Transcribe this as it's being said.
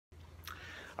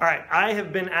All right, I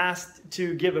have been asked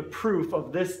to give a proof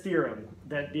of this theorem,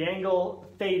 that the angle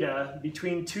theta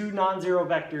between two non-zero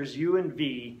vectors u and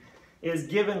v is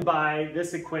given by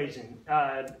this equation.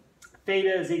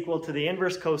 Theta is equal to the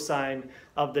inverse cosine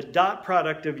of the dot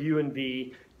product of u and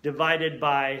v divided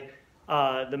by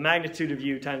the magnitude of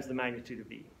u times the magnitude of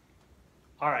v.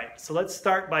 All right, so let's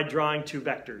start by drawing two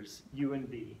vectors, u and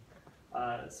v.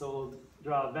 So we'll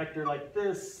draw a vector like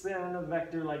this and a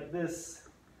vector like this.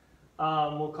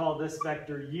 We'll call this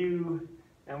vector u,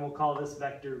 and we'll call this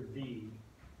vector v.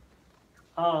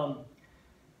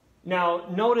 Now,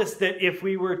 notice that if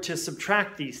we were to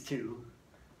subtract these two,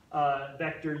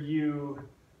 vector u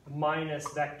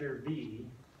minus vector v,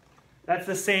 that's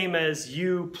the same as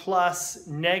u plus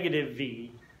negative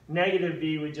v. Negative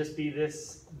v would just be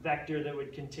this vector that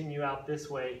would continue out this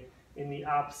way in the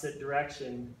opposite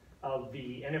direction of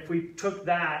v. And if we took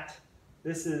that,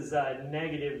 this is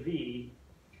negative v.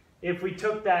 If we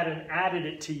took that and added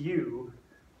it to u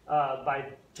by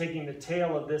taking the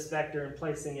tail of this vector and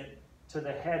placing it to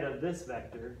the head of this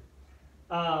vector,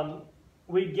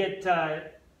 we'd get,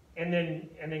 and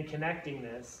then connecting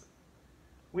this,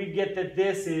 we'd get that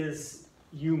this is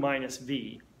u minus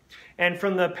v. And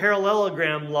from the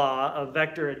parallelogram law of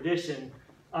vector addition,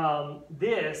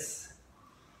 this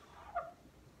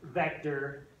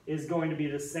vector is going to be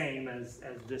the same as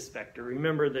this vector.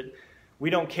 Remember that we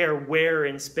don't care where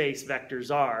in space vectors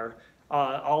are.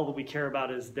 All that we care about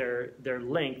is their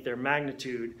length, their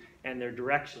magnitude, and their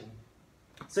direction.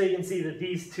 So you can see that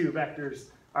these two vectors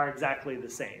are exactly the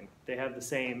same. They have the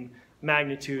same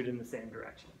magnitude and the same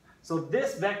direction. So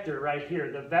this vector right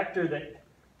here, the vector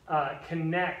that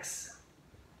connects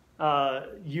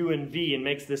u and v and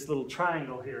makes this little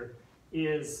triangle here,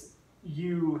 is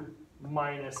u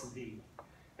minus v.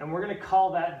 And we're going to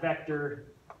call that vector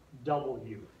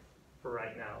w for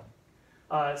right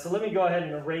now. So let me go ahead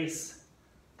and erase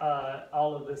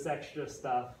all of this extra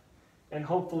stuff, and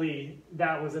hopefully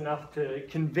that was enough to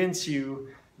convince you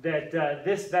that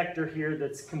this vector here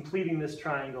that's completing this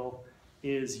triangle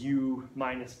is u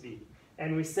minus v.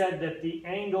 And we said that the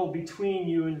angle between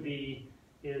u and v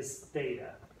is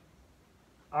theta.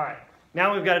 All right,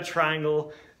 now we've got a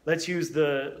triangle. Let's use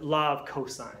the law of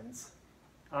cosines.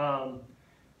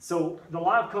 So the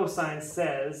law of cosines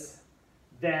says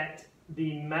that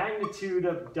the magnitude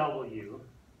of w,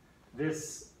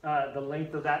 the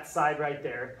length of that side right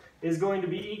there, is going to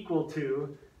be equal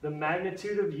to the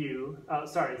magnitude of u,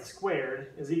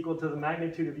 squared, is equal to the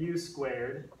magnitude of u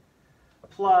squared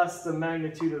plus the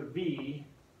magnitude of v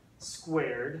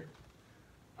squared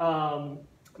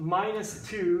minus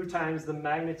 2 times the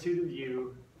magnitude of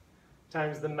u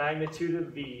times the magnitude of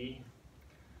v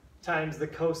times the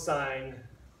cosine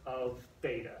of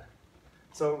theta.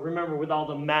 So remember, with all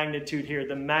the magnitude here,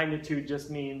 the magnitude just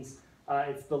means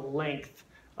it's the length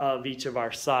of each of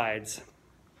our sides.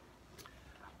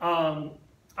 All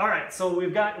right, so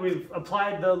we've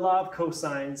applied the law of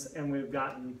cosines and we've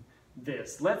gotten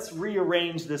this. Let's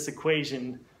rearrange this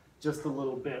equation just a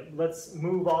little bit. Let's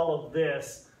move all of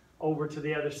this over to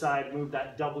the other side, move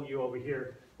that w over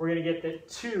here. We're going to get that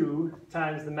 2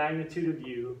 times the magnitude of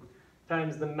u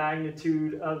times the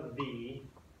magnitude of v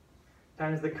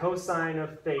times the cosine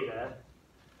of theta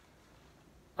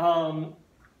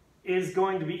is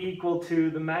going to be equal to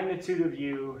the magnitude of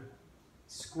u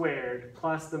squared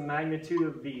plus the magnitude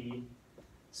of v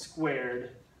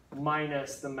squared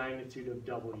minus the magnitude of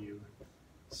w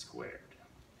squared.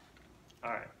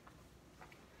 All right.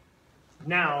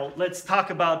 Now let's talk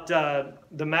about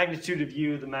the magnitude of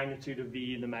u, the magnitude of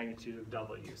v, and the magnitude of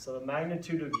w. So the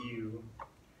magnitude of u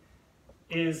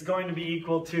is going to be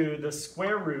equal to the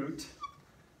square root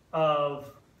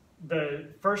of the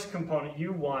first component,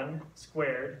 u1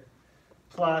 squared,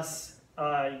 plus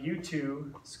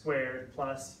u2 squared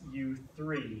plus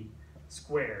u3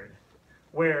 squared,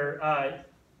 where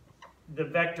the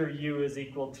vector u is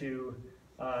equal to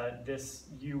this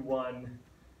u1,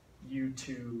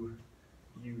 u2,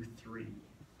 u3.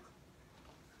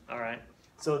 All right,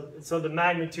 so the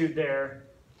magnitude there,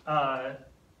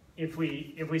 if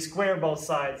we square both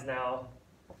sides now,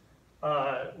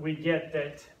 we get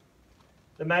that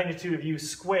the magnitude of u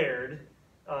squared,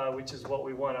 which is what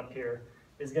we want up here,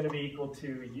 is going to be equal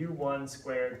to u1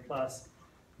 squared plus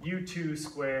u2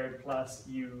 squared plus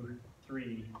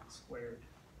u3 squared.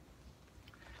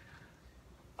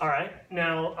 All right,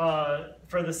 now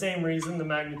for the same reason, the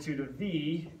magnitude of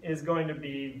v is going to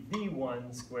be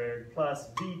v1 squared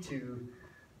plus v2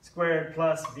 squared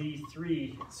plus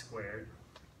v3 squared.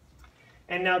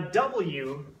 And now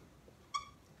w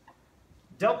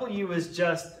is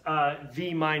just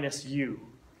v minus u.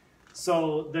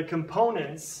 So the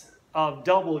components of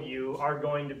W are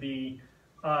going to be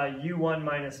U1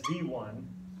 minus V1.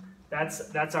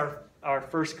 That's our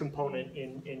first component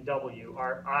in W,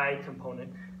 our I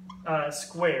component,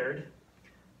 squared,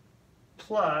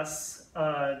 plus,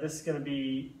 this is going to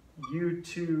be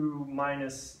U2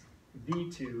 minus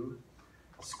V2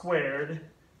 squared,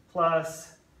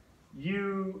 plus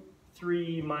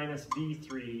U3 minus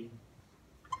V3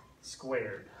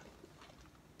 squared.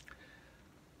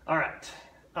 All right.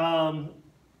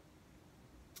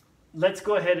 Let's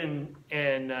go ahead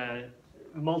and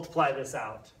multiply this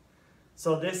out.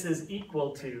 So this is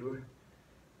equal to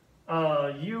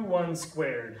U1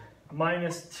 squared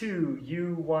minus 2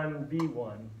 U1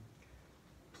 V1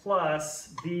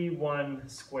 plus V1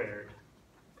 squared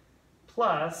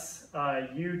plus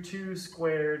U2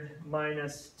 squared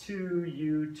minus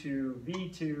 2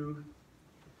 U2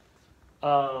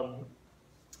 V2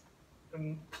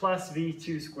 plus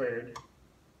V2 squared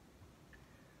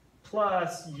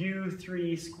plus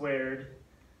U3 squared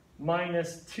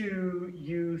minus 2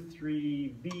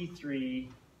 U3 V3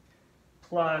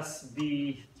 plus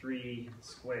V3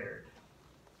 squared.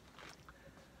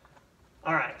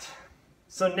 All right,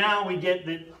 so now we get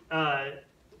that,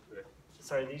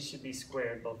 sorry, these should be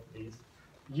squared, both of these.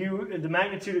 The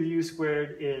magnitude of U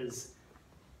squared is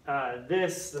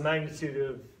this, the magnitude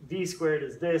of V squared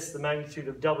is this, the magnitude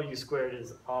of W squared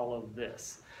is all of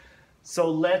this.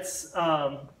 So let's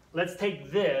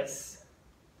take this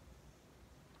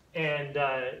and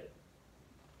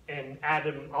add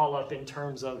them all up in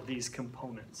terms of these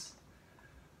components.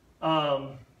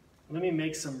 Let me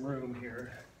make some room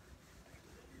here.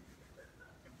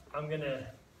 I'm going to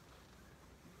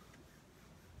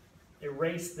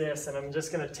erase this, and I'm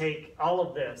just going to take all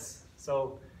of this.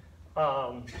 So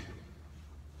the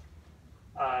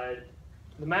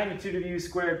magnitude of U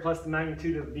squared plus the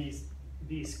magnitude of V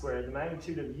squared, the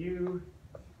magnitude of U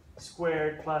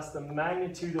squared plus the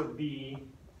magnitude of V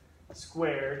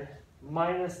squared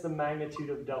minus the magnitude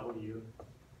of W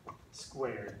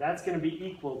squared. That's going to be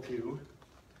equal to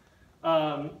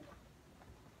U1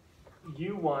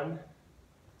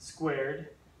 squared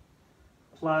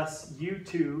plus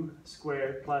U2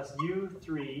 squared plus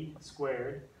U3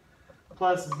 squared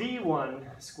plus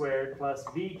V1 squared plus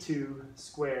V2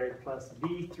 squared plus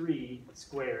V3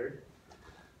 squared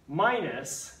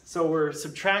minus, so we're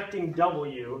subtracting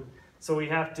W, so we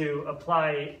have to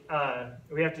apply,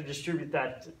 we have to distribute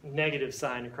that negative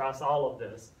sign across all of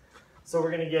this. So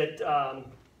we're going to get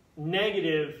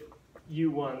negative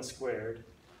U1 squared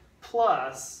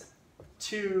plus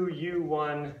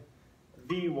 2U1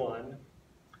 V1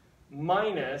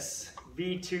 minus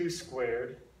V2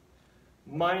 squared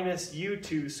minus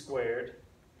U2 squared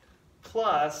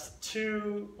plus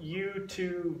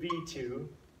 2U2 V2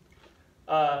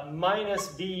 minus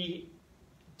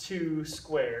V2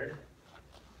 squared.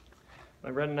 Am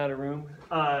I running out of room?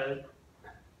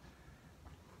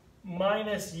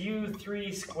 Minus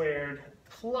U3 squared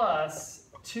plus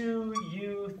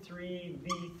 2U3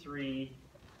 V3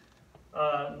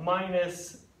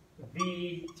 minus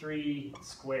V3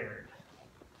 squared.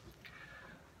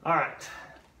 All right.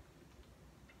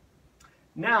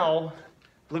 Now,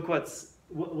 look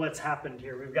what's happened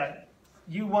here. We've got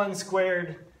U1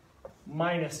 squared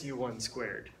minus U1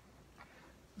 squared.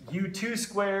 U2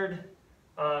 squared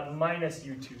minus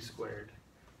U2 squared.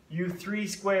 U3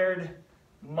 squared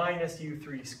minus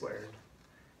U3 squared.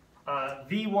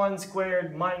 V1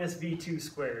 squared minus V2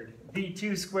 squared.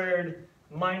 V2 squared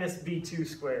minus V2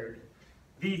 squared.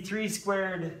 V3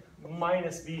 squared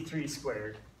minus V3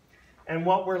 squared. And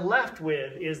what we're left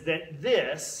with is that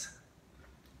this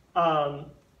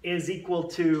is equal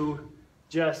to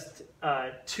just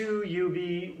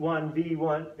 2U1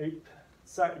 V1,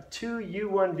 sorry,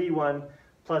 2U1 V1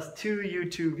 plus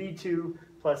 2U2 V2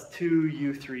 plus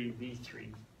 2U3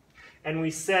 V3. And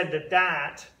we said that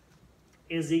that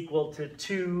is equal to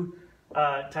 2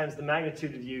 times the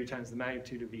magnitude of U times the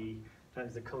magnitude of V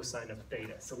times the cosine of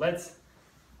theta. So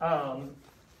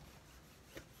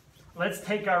let's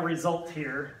take our result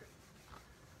here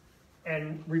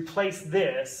and replace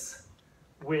this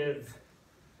with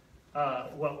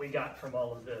what we got from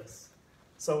all of this.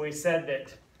 So we said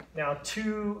that now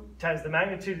 2 times the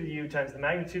magnitude of U times the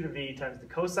magnitude of V times the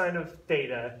cosine of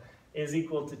theta is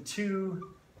equal to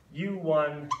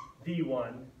 2U1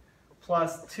 V1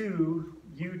 plus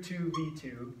 2U2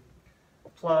 V2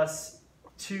 plus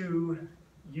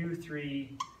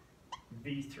 2U3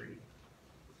 V3.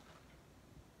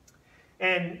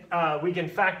 And we can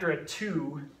factor a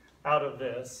 2 out of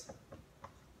this.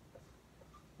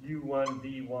 U1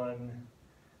 V1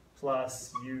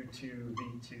 plus U2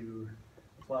 V2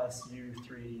 plus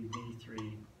U3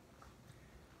 V3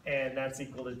 and that's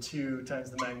equal to 2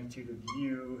 times the magnitude of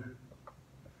u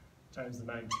times the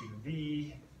magnitude of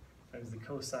v times the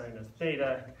cosine of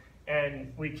theta,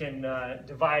 and we can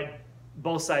divide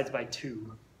both sides by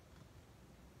 2.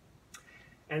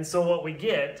 And so what we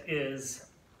get is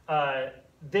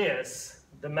this,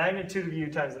 the magnitude of u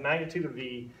times the magnitude of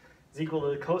v is equal to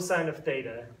the cosine of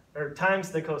theta, or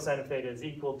times the cosine of theta is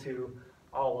equal to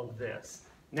all of this.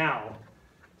 Now,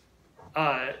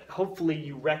 hopefully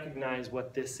you recognize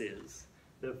what this is.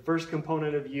 The first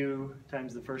component of u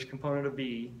times the first component of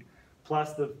v,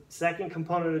 plus the second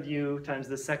component of u times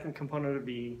the second component of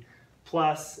v,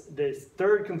 plus this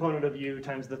third component of u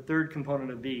times the third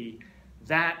component of v.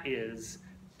 That is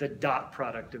the dot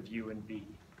product of u and v.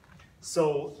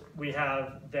 So we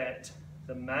have that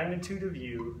the magnitude of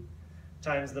u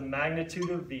times the magnitude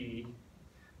of v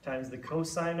times the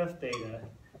cosine of theta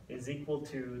is equal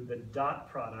to the dot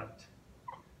product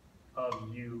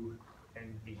of u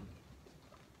and v.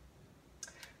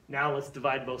 Now let's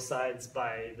divide both sides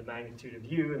by the magnitude of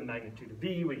u and the magnitude of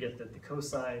v. We get that the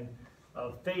cosine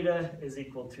of theta is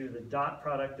equal to the dot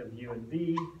product of u and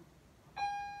v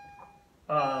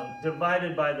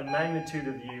divided by the magnitude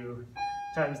of u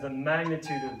times the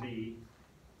magnitude of v.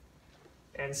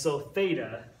 And so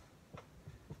theta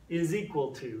is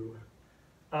equal to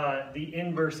the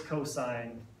inverse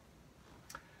cosine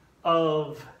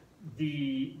of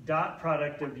the dot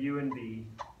product of u and v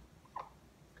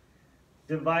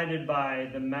divided by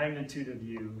the magnitude of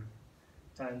u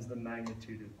times the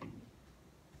magnitude of v.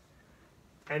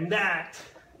 And that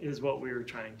is what we were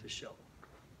trying to show.